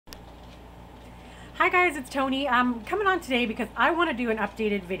Hi guys, it's Tony. I'm coming on today because I want to do an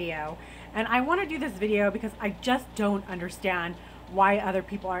updated video. And I want to do this video because I just don't understand why other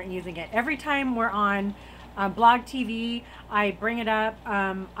people aren't using it. Every time we're on Blog TV, I bring it up.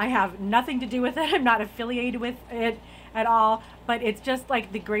 I have nothing to do with it. I'm not affiliated with it at all. But it's just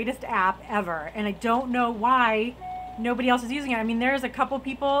like the greatest app ever. And I don't know why nobody else is using it. I mean, there's a couple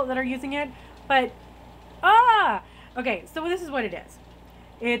people that are using it. But, okay, so this is what it is.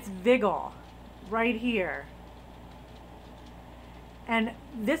 It's Viggle. Right here. And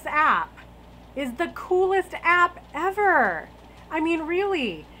this app is the coolest app ever. I mean,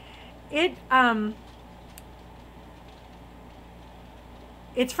 really. It's for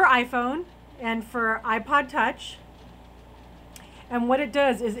iPhone and for iPod Touch. And what it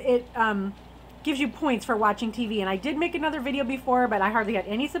does is it gives you points for watching TV. And I did make another video before, but I hardly had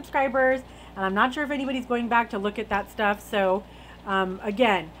any subscribers. And I'm not sure if anybody's going back to look at that stuff. So,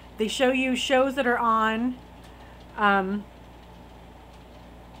 again, they show you shows that are on, and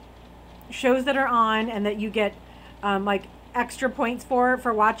that you get like extra points for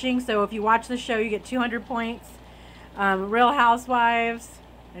watching. So if you watch the show, you get 200 points. Real Housewives,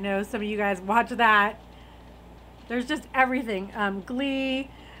 I know some of you guys watch that. There's just everything.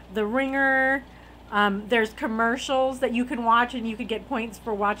 Glee, The Ringer. There's commercials that you can watch, and you could get points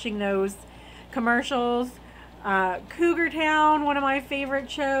for watching those commercials. Cougar Town, one of my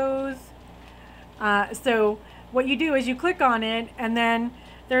favorite shows. So what you do is you click on it, and then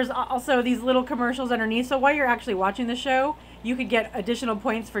there's also these little commercials underneath. So while you're actually watching the show, you could get additional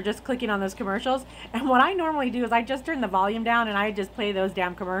points for just clicking on those commercials. And what I normally do is I just turn the volume down and I just play those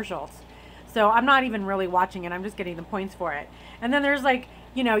damn commercials. So I'm not even really watching it. I'm just getting the points for it. And then there's like,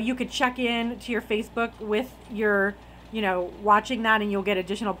 you know, you could check in to your Facebook with your, you know, watching that, and you'll get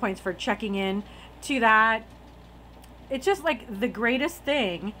additional points for checking in to that. It's just like the greatest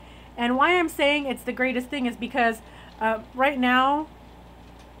thing. And why I'm saying it's the greatest thing is because right now,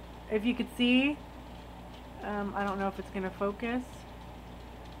 if you could see, I don't know if it's going to focus.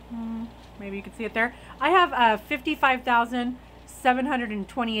 Maybe you can see it there. I have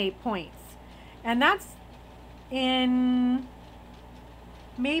 55,728 points. And that's in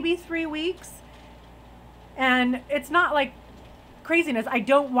maybe 3 weeks. And it's not like craziness. I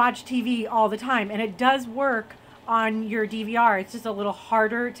don't watch TV all the time, and it does work on your DVR. It's just a little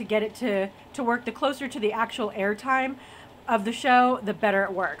harder to get it to work. The closer to the actual airtime of the show, the better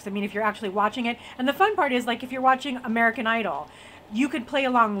it works. I mean, if you're actually watching it. And the fun part is, like, if you're watching American Idol, you could play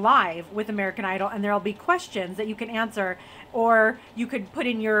along live with American Idol, and there'll be questions that you can answer, or you could put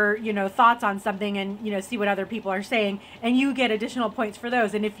in your, you know, thoughts on something and, you know, see what other people are saying, and you get additional points for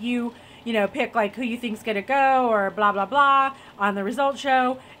those. And if you know, pick like who you think's gonna go, or blah blah blah on the result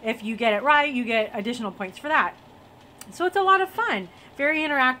show, if you get it right, you get additional points for that. So it's a lot of fun, very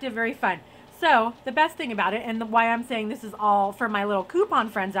interactive, very fun. So the best thing about it, and why I'm saying this is all for my little coupon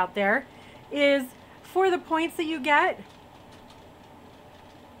friends out there, is for the points that you get,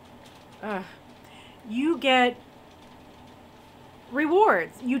 you get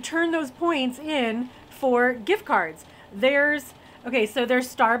rewards. You turn those points in for gift cards. There's, okay, so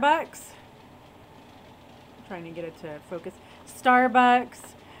there's Starbucks. I'm trying to get it to focus.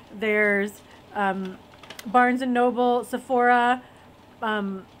 Starbucks. There's Barnes & Noble, Sephora,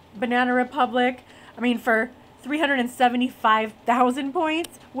 Banana Republic. I mean, for 375,000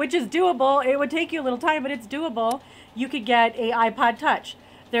 points, which is doable. It would take you a little time, but it's doable. You could get a iPod Touch.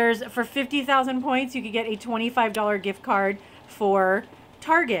 There's, for 50,000 points, you could get a $25 gift card for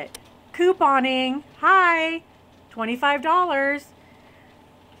Target. Couponing, hi, $25.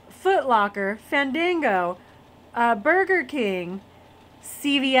 Foot Locker, Fandango, Burger King,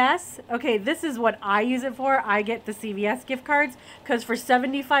 CVS. Okay, this is what I use it for. I get the CVS gift cards because for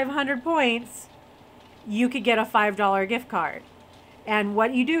 7,500 points, you could get a $5 gift card. And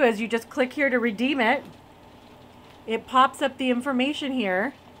what you do is you just click here to redeem it. It pops up the information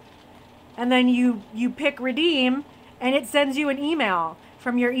here, and then you pick redeem, and it sends you an email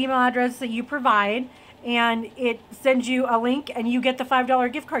from your email address that you provide, and it sends you a link, and you get the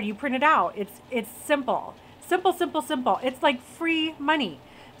 $5 gift card. You print it out. It's simple. Simple, simple, simple. It's like free money.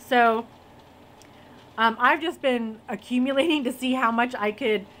 So I've just been accumulating to see how much I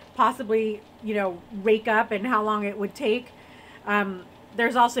could possibly, you know, rake up and how long it would take.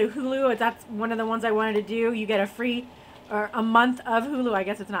 There's also Hulu. That's one of the ones I wanted to do. You get a free, or a month of Hulu. I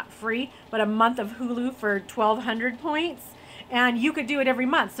guess it's not free, but a month of Hulu for 1,200 points. And you could do it every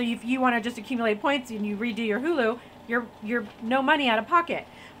month. So if you want to just accumulate points and you redo your Hulu, you're no money out of pocket.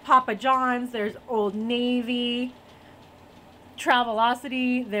 Papa John's, there's Old Navy,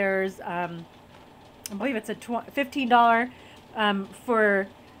 Travelocity, there's I believe it's a $15 for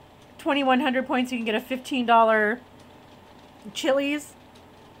 2,100 points, you can get a $15 Chili's.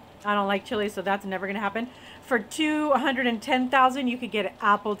 I don't like Chili's, so that's never going to happen. For 210,000, you could get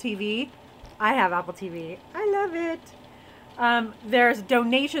Apple TV. I have Apple TV. I love it. There's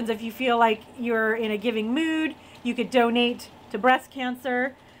donations if you feel like you're in a giving mood. You could donate to breast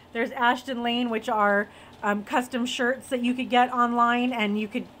cancer. There's Ashton Lane, which are custom shirts that you could get online, and you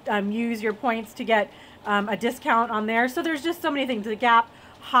could use your points to get a discount on there. So there's just so many things. The Gap,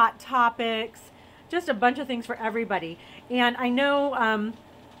 Hot Topics, just a bunch of things for everybody. And I know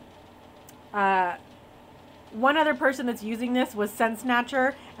one other person that's using this was Scent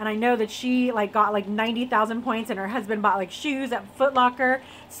Snatcher, and I know that she got 90,000 points, and her husband bought shoes at Foot Locker.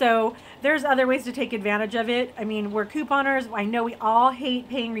 So there's other ways to take advantage of it. I mean, we're couponers. I know we all hate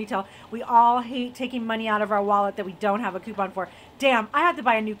paying retail. We all hate taking money out of our wallet that we don't have a coupon for. Damn, I had to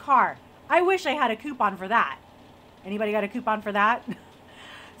buy a new car. I wish I had a coupon for that. Anybody got a coupon for that?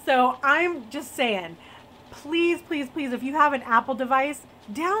 So I'm just saying, please, please, please, if you have an Apple device,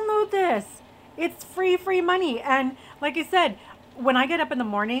 download this. It's free money. And like I said, when I get up in the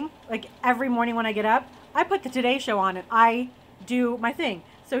morning, every morning when I get up, I put the Today Show on and I do my thing.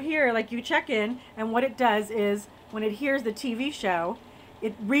 So here, you check in, and what it does is when it hears the TV show,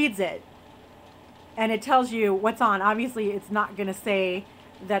 it reads it and it tells you what's on. Obviously, it's not going to say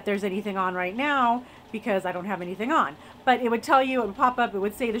that there's anything on right now because I don't have anything on. But it would tell you, it would pop up, it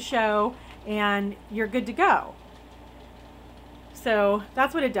would say the show, and you're good to go. So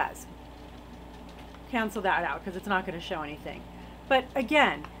that's what it does. Cancel that out because it's not going to show anything. But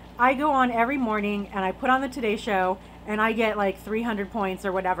again, I go on every morning and I put on the Today Show, and I get 300 points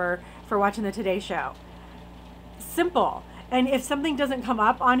or whatever for watching the Today Show. Simple. And if something doesn't come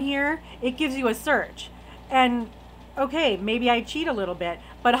up on here, it gives you a search. And okay, maybe I cheat a little bit,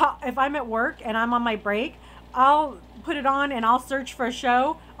 but if I'm at work and I'm on my break, I'll put it on and I'll search for a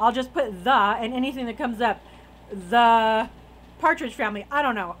show. I'll just put and anything that comes up, the Partridge Family, I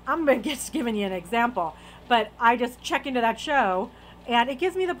don't know. I'm just giving you an example, but I just check into that show and it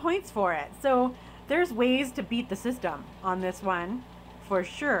gives me the points for it. So there's ways to beat the system on this one for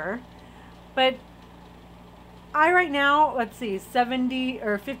sure. But I right now, let's see, 70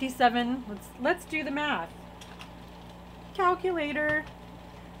 or 57. Let's do the math. Calculator.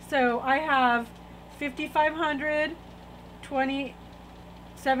 So I have 5,500,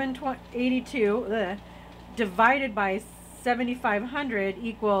 82 divided by 7,500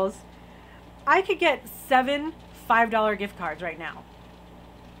 equals, I could get 7 $5 gift cards right now.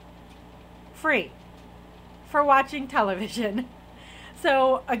 Free. For watching television.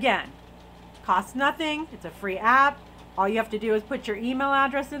 So again, costs nothing. It's a free app. All you have to do is put your email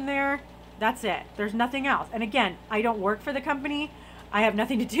address in there. That's it. There's nothing else. And again, I don't work for the company. I have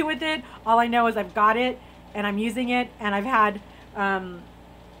nothing to do with it. All I know is I've got it and I'm using it, and I've had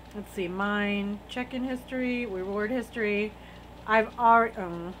let's see, mine, check-in history, reward history. I've already,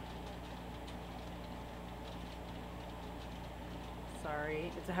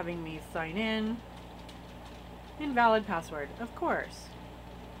 sorry, it's having me sign in. Invalid password, of course.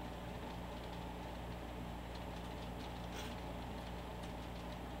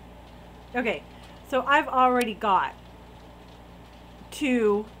 Okay, so I've already got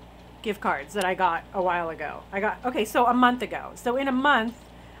 2 gift cards that I got a while ago. Okay, so a month ago. So in a month,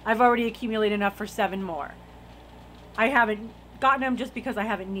 I've already accumulated enough for 7 more. I haven't gotten them just because I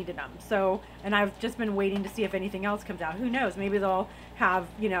haven't needed them. So, and I've just been waiting to see if anything else comes out. Who knows? Maybe they'll have,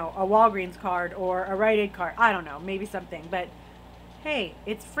 a Walgreens card or a Rite Aid card. I don't know. Maybe something. But hey,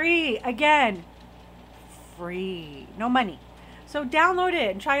 it's free. Again, free. No money. So download it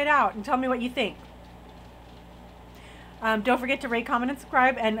and try it out and tell me what you think. Don't forget to rate, comment, and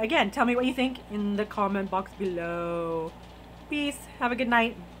subscribe. And again, tell me what you think in the comment box below. Peace. Have a good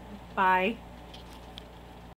night. Bye.